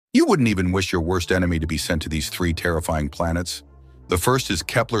wouldn't even wish your worst enemy to be sent to these three terrifying planets. The first is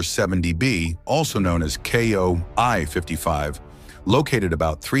Kepler 70b, also known as KOI 55, located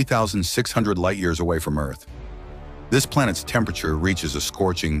about 3,600 light-years away from Earth. This planet's temperature reaches a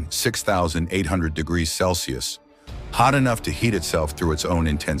scorching 6,800 degrees Celsius, hot enough to heat itself through its own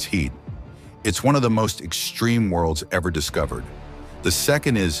intense heat. It's one of the most extreme worlds ever discovered. The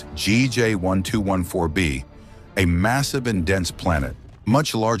second is GJ1214b, a massive and dense planet,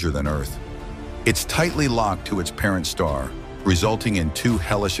 much larger than Earth. It's tightly locked to its parent star, resulting in two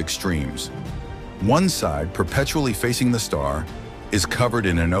hellish extremes. One side, perpetually facing the star, is covered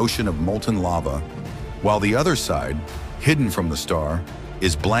in an ocean of molten lava, while the other side, hidden from the star,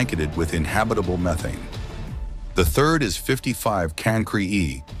 is blanketed with inhabitable methane. The third is 55 Cancri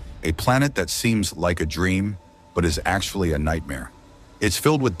e, a planet that seems like a dream, but is actually a nightmare. It's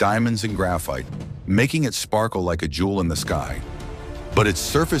filled with diamonds and graphite, making it sparkle like a jewel in the sky. But its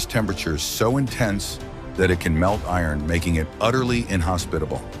surface temperature is so intense that it can melt iron, making it utterly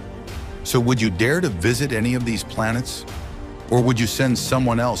inhospitable. So would you dare to visit any of these planets? Or would you send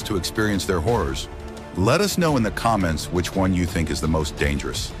someone else to experience their horrors? Let us know in the comments which one you think is the most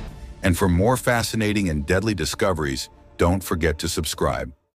dangerous. And for more fascinating and deadly discoveries, don't forget to subscribe.